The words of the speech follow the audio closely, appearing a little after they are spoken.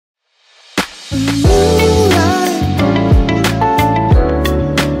Doing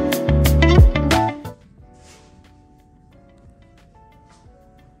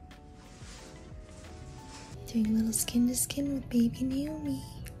a little skin to skin with baby Naomi.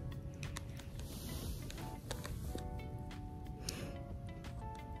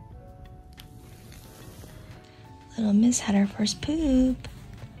 Little Miss had her first poop.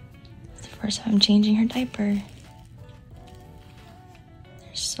 It's the first time changing her diaper.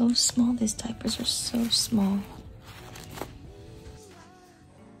 They're so small, these diapers are so small.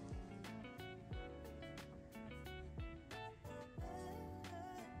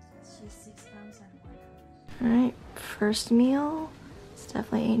 Alright, first meal. It's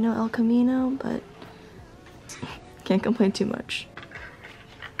definitely ain't no El Camino, but can't complain too much.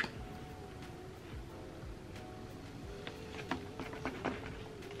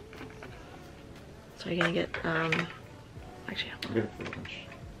 So you're gonna get, actually, I'm good for lunch.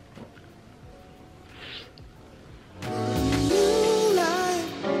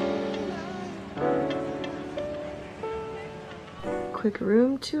 Quick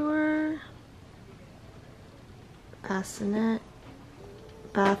room tour. Bassinet.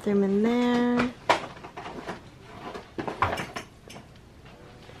 Bathroom in there.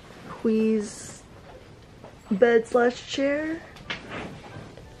 Hui's bed slash chair.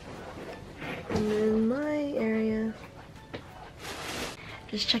 And then my area.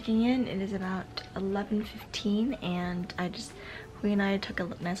 Just checking in. It is about 11:15 and Hui and I took a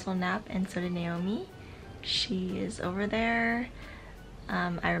nice little nap, and so did Naomi. She is over there.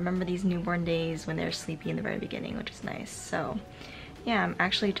 I remember these newborn days when they're sleepy in the very beginning, which is nice. So yeah, I'm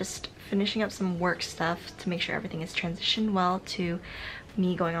actually just finishing up some work stuff to make sure everything is transitioned well to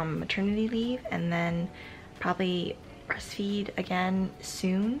me going on maternity leave, and then probably breastfeed again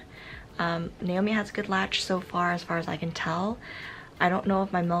soon. Naomi has a good latch so far as I can tell. I don't know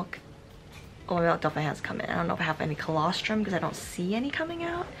if my milk, well, my milk definitely has come in. I don't know if I have any colostrum because I don't see any coming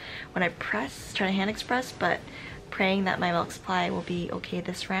out when I try to hand express, but praying that my milk supply will be okay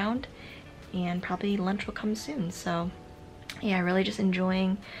this round, and probably lunch will come soon. So yeah, really just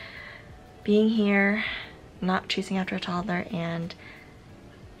enjoying being here, not chasing after a toddler, and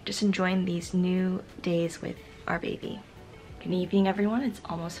just enjoying these new days with our baby. Good evening, everyone. It's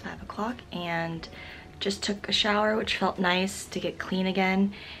almost 5 o'clock and just took a shower, which felt nice to get clean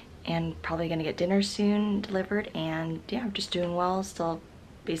again, and probably gonna get dinner soon delivered. And yeah, I'm just doing well, still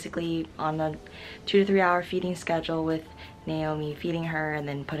basically on a 2 to 3 hour feeding schedule with Naomi, feeding her and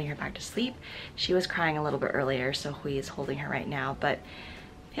then putting her back to sleep. She was crying a little bit earlier, so Hui is holding her right now. But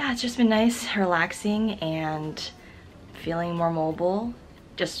yeah, it's just been nice, relaxing, and feeling more mobile,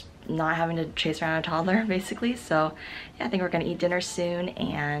 just not having to chase around a toddler basically. So yeah, I think we're gonna eat dinner soon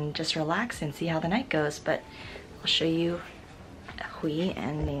and just relax and see how the night goes. But I'll show you Hui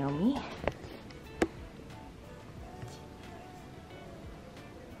and Naomi.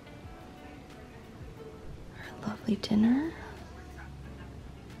 Our lovely dinner.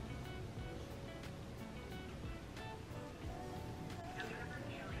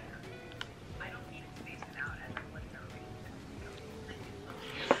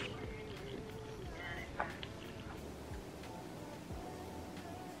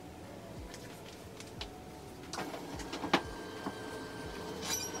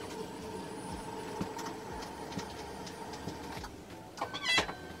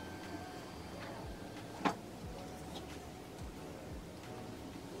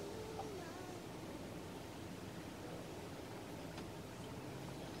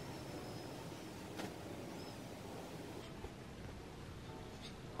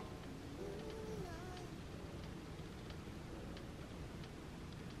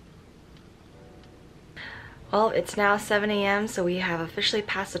 Well, it's now 7 a.m. so we have officially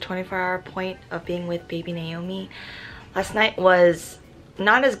passed the 24-hour point of being with baby Naomi. Last night was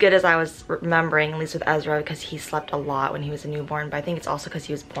not as good as I was remembering, at least with Ezra, because he slept a lot when he was a newborn, but I think it's also because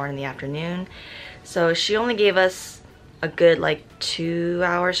he was born in the afternoon. So she only gave us a good like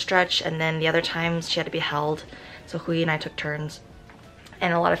 2-hour stretch, and then the other times she had to be held. So Hui and I took turns,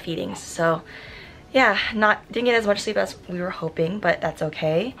 and a lot of feedings. So yeah, didn't get as much sleep as we were hoping, but that's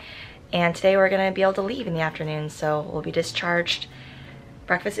okay. And today we're gonna be able to leave in the afternoon, so we'll be discharged.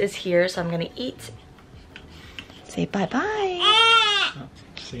 Breakfast is here, so I'm gonna eat. Say bye-bye. Oh,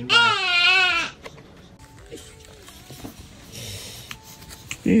 say bye.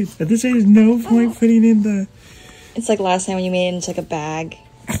 Dude, at this age, there's no point putting in the... It's like last time when you made it into like a bag.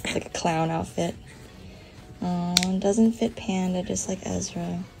 It's like a clown outfit. Oh, it doesn't fit Panda, just like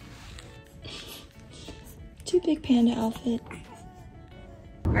Ezra. Too big Panda outfit.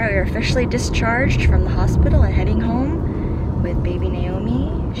 Alright, we're officially discharged from the hospital and heading home with baby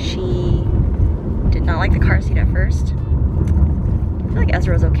Naomi. She like the car seat at first. I feel like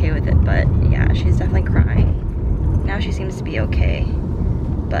Ezra was okay with it, but yeah, she's definitely crying. Now she seems to be okay,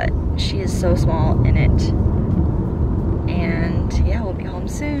 but she is so small in it. And yeah, we'll be home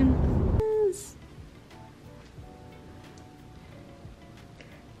soon.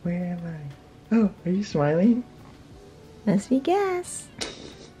 Where am I? Oh, are you smiling? Let's be guess.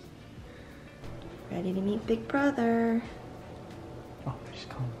 Ready to meet Big Brother. Oh, she's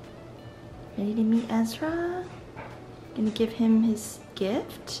calling. Ready to meet Ezra? Gonna give him his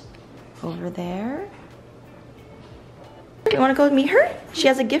gift over there. You wanna go meet her? She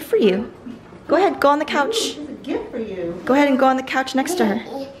has a gift for you. Go ahead, go on the couch. There's a gift for you. Go ahead and go on the couch next to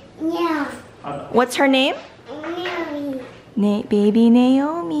her. Yeah. What's her name? Baby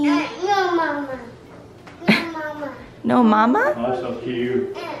Naomi. No, mama. No, mama. No mama? Oh, so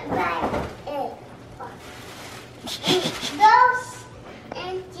cute. Those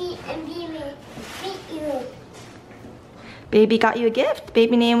empty and beat you. Baby got you a gift.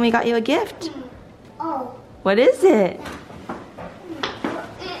 Baby Naomi got you a gift. Oh. What is it?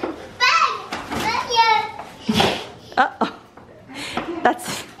 Uh-oh.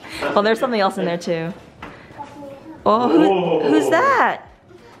 That's, well, there's something else in there too. Oh, who's that?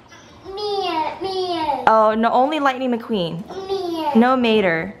 Mia. Oh, no, only Lightning McQueen. Mia. No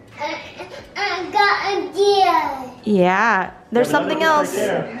Mater. I got a deer. Yeah, there's something else.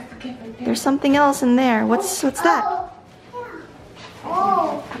 There's something else in there. What's that?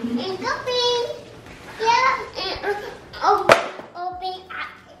 Oh, and cookie. Yeah, and open.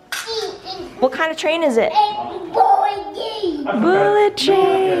 What kind of train is it? Boy, Bullet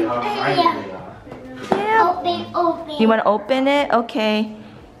train. yeah. Yeah. Open. You want to open it? Okay.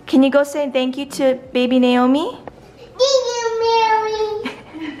 Can you go say thank you to baby Naomi? Thank you,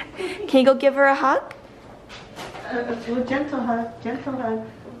 Mary. Can you go give her a hug? Gentle hug.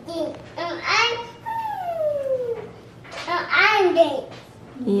 I'm the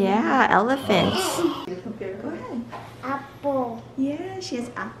Yeah, elephants. okay, go ahead. Apple. Yeah, she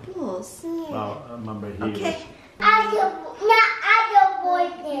has apples. Well, remember he Okay. Other boy.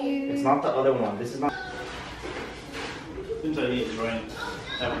 It's not the other one. This is not. seems like he's right.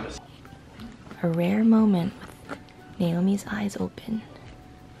 A rare moment with Naomi's eyes open.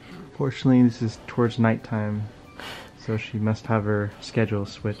 Fortunately, this is towards nighttime, so she must have her schedule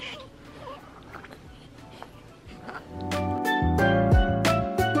switched.